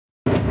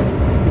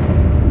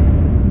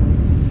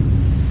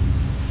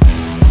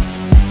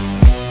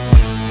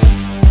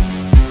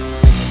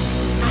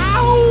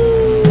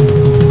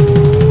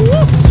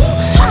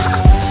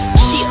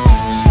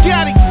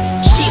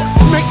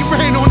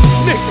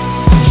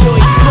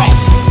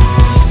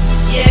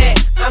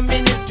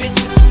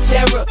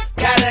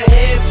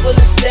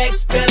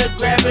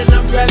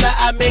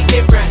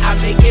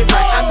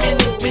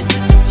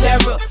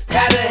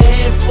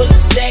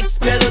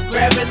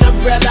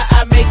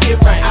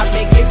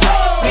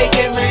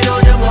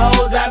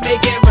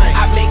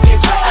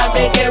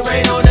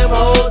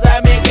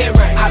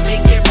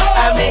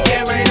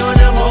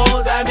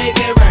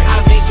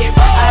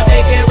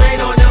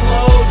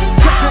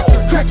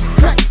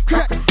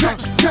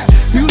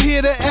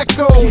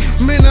echo.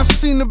 Man, I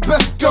seen the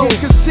best go,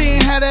 cause he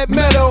ain't had that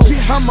metal.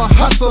 I'm a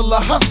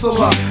hustler,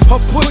 a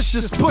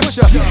pusher's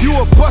pusher. You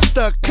a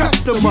buster, a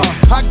customer.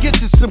 I get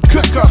to some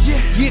cooker.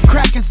 Yeah,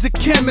 crack is a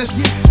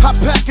chemist. I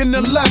pack an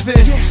 11.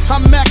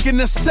 I'm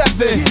macking a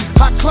 7.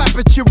 I clap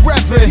at your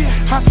reverend.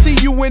 I see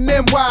you in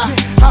NY.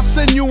 I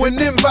send you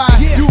an invite.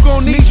 You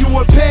gon' need you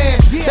a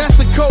pass. That's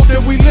the code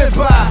that we live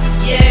by.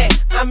 Yeah,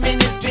 I'm in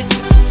this bitch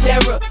with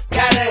terror.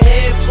 Got a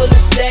head full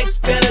of stacks.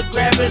 Better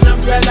grab an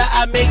umbrella.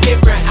 I make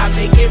it right.